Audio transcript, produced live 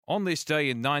On this day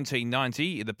in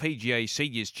 1990, in the PGA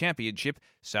Seniors Championship,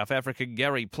 South African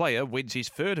Gary Player wins his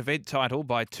third event title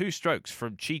by 2 strokes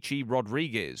from Chichi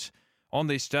Rodriguez. On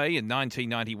this day in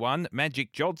 1991,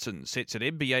 Magic Johnson sets an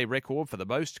NBA record for the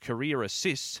most career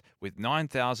assists with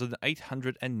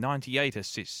 9,898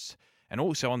 assists. And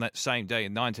also on that same day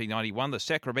in 1991, the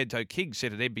Sacramento Kings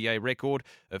set an NBA record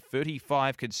of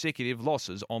 35 consecutive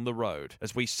losses on the road.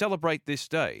 As we celebrate this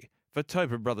day, for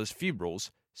Tobin Brothers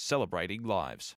Funerals, celebrating lives.